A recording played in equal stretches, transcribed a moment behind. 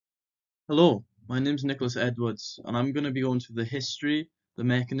Hello, my name's Nicholas Edwards, and I'm going to be going through the history, the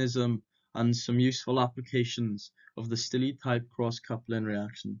mechanism, and some useful applications of the stille type cross-coupling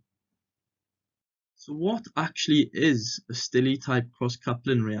reaction. So what actually is a stille type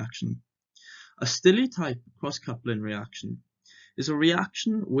cross-coupling reaction? A stille type cross-coupling reaction is a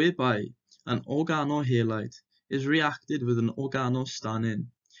reaction whereby an organohalide is reacted with an organostannine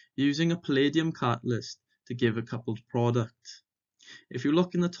using a palladium catalyst to give a coupled product. If you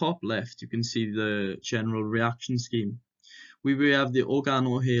look in the top left, you can see the general reaction scheme. We have the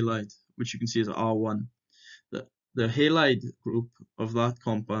organohalide, which you can see as R1. The halide group of that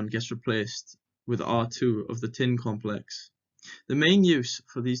compound gets replaced with R2 of the tin complex. The main use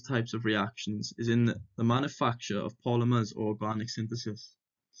for these types of reactions is in the manufacture of polymers or organic synthesis.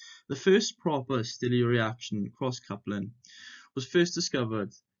 The first proper stille reaction cross-coupling was first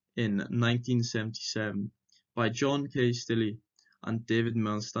discovered in 1977 by John K. Stille and David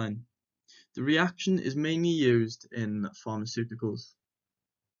Milstein. The reaction is mainly used in pharmaceuticals.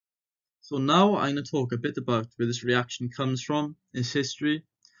 So now I'm going to talk a bit about where this reaction comes from, its history,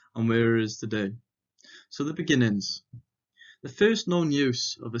 and where it is today. So the beginnings. The first known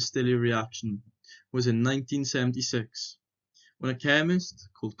use of a stille reaction was in 1976, when a chemist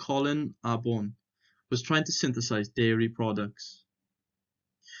called Colin Arbon was trying to synthesize dairy products.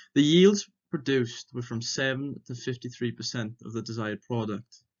 The yields produced were from 7 to 53% of the desired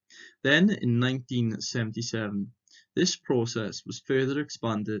product. Then, in 1977, this process was further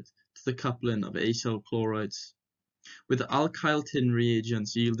expanded to the coupling of acyl chlorides, with alkyl tin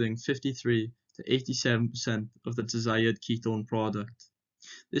reagents yielding 53 to 87% of the desired ketone product.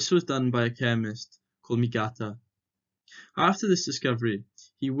 This was done by a chemist called Migata. After this discovery,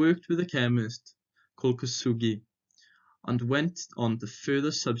 he worked with a chemist called Kosugi and went on to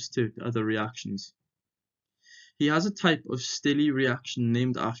further substitute other reactions. He has a type of stille reaction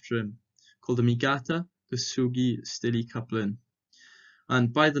named after him, called the Migata-Kosugi stille coupling.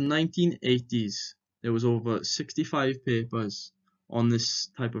 And by the 1980s, there was over 65 papers on this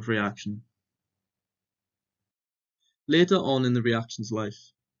type of reaction. Later on in the reaction's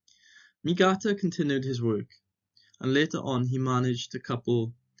life, Migata continued his work, and later on he managed to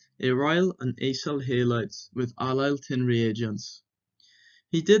couple aryl and acyl halides with allyl tin reagents.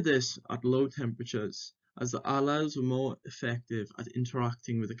 He did this at low temperatures, as the allyls were more effective at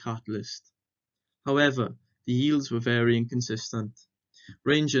interacting with the catalyst. However, the yields were very inconsistent,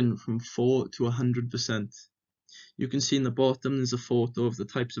 ranging from 4 to 100%. You can see in the bottom there's a photo of the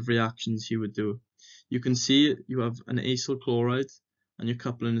types of reactions he would do. You can see you have an acyl chloride and you're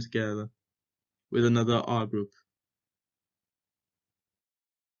coupling it together with another R group.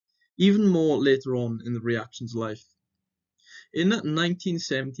 Even more later on in the reaction's life. In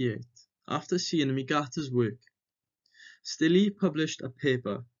 1978, after seeing Migata's work, Stille published a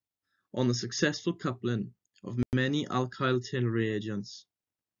paper on the successful coupling of many alkyl tin reagents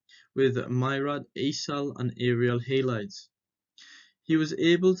with myrad acyl and aryl halides. He was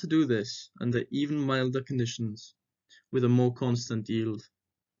able to do this under even milder conditions with a more constant yield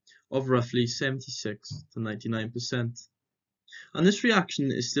of roughly 76 to 99%. And this reaction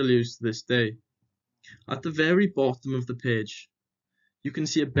is still used to this day. At the very bottom of the page, you can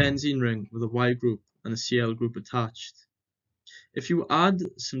see a benzene ring with a Y group and a Cl group attached. If you add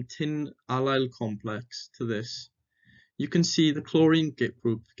some tin allyl complex to this, you can see the chlorine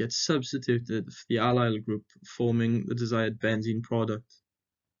group gets substituted for the allyl group, forming the desired benzene product.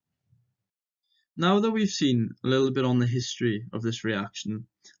 Now that we've seen a little bit on the history of this reaction,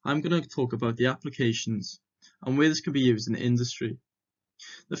 I'm going to talk about the applications and where this can be used in industry.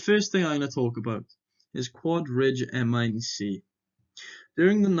 The first thing I'm going to talk about is quad-ridge amine-C.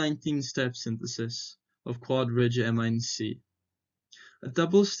 During the 19-step synthesis of quad-ridge amine-C, a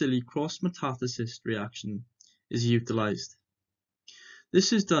double stille cross-metathesis reaction is utilized.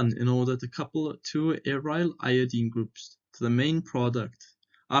 This is done in order to couple two aryl iodine groups to the main product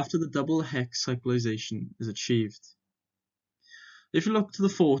after the double hex cyclization is achieved. If you look to the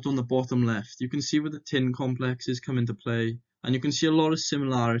photo on the bottom left, you can see where the tin complexes come into play, and you can see a lot of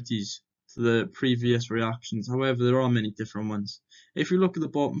similarities to the previous reactions. However, there are many different ones. If you look at the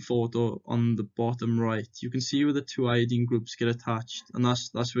bottom photo on the bottom right, you can see where the two iodine groups get attached, and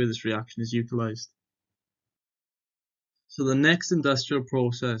that's where this reaction is utilized. So the next industrial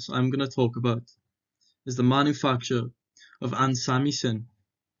process I'm going to talk about is the manufacture of ansamycin.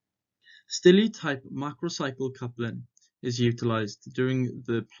 Stille type macrocycle coupling is utilized during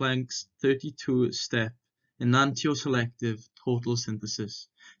the Planck's 32-step enantioselective total synthesis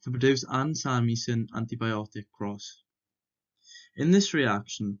to produce ansamycin antibiotic cross. In this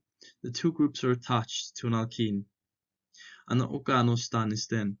reaction, the two groups are attached to an alkene and the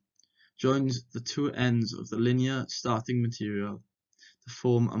organostannine, joins the two ends of the linear starting material to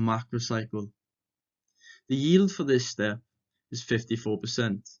form a macrocycle. The yield for this step is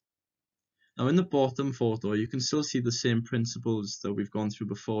 54%. Now in the bottom photo, you can still see the same principles that we've gone through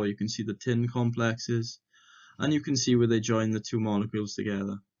before. You can see the tin complexes, and you can see where they join the two molecules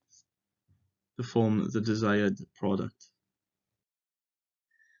together to form the desired product.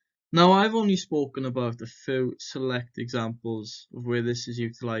 Now I've only spoken about a few select examples of where this is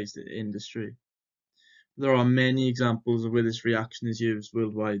utilized in industry. There are many examples of where this reaction is used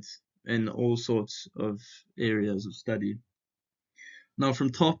worldwide in all sorts of areas of study. Now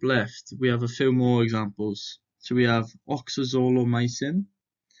from top left, we have a few more examples. So we have oxazolomycin,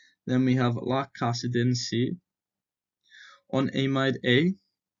 then we have lacascidin C, onamide A,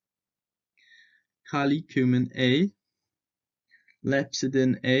 calicummin A,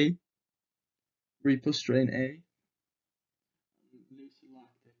 lepsidin A, repostrain A,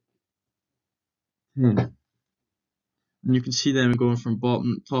 and you can see them going from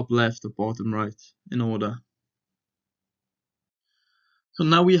top left to bottom right in order. So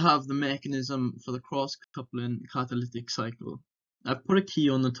now we have the mechanism for the cross-coupling catalytic cycle. I've put a key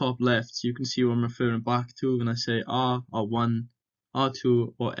on the top left so you can see what I'm referring back to when I say R, R1,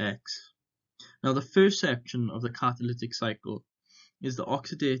 R2, or X. Now the first section of the catalytic cycle is the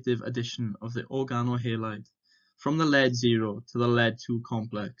oxidative addition of the organohalide from the lead 0 to the lead 2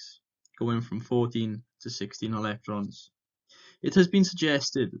 complex, going from 14 to 16 electrons. It has been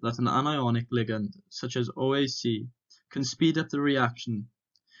suggested that an anionic ligand, such as OAC, can speed up the reaction.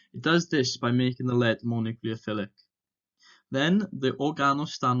 It does this by making the lead more nucleophilic. Then the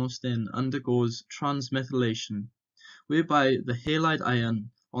organostanostin undergoes transmethylation, whereby the halide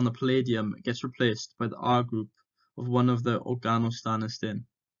ion on the palladium gets replaced by the R group of one of the organostanostin.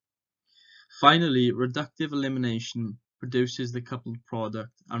 Finally, reductive elimination produces the coupled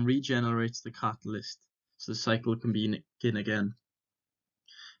product and regenerates the catalyst, so the cycle can begin again.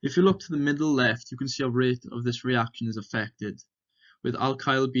 If you look to the middle left, you can see a rate of this reaction is affected, with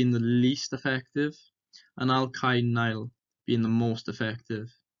alkyl being the least effective and alkynyl being the most effective.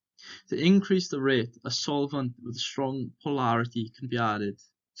 To increase the rate, a solvent with strong polarity can be added,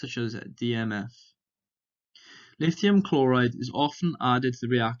 such as DMF. Lithium chloride is often added to the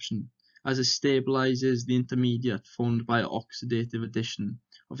reaction as it stabilizes the intermediate formed by oxidative addition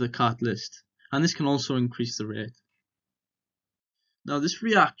of the catalyst, and this can also increase the rate. Now this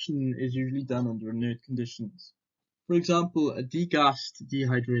reaction is usually done under inert conditions. For example, a degassed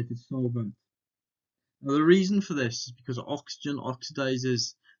dehydrated solvent. Now the reason for this is because oxygen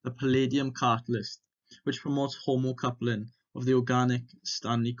oxidizes the palladium catalyst, which promotes homocoupling of the organic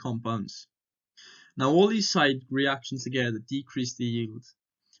Stanley compounds. Now all these side reactions together decrease the yield,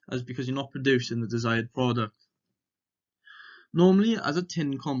 as because you're not producing the desired product. Normally as a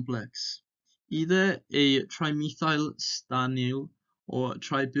tin complex, either a trimethyl stanyl or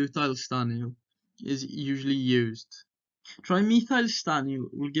tributyl stanyl is usually used. Trimethyl stanyl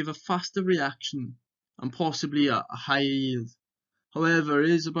will give a faster reaction and possibly a higher yield. However, it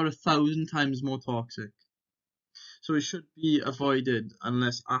is about 1,000 times more toxic, so it should be avoided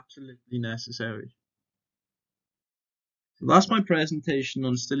unless absolutely necessary. So that's my presentation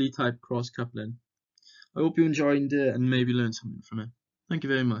on stille type cross coupling. I hope you enjoyed it and maybe learned something from it. Thank you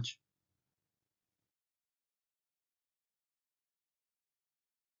very much.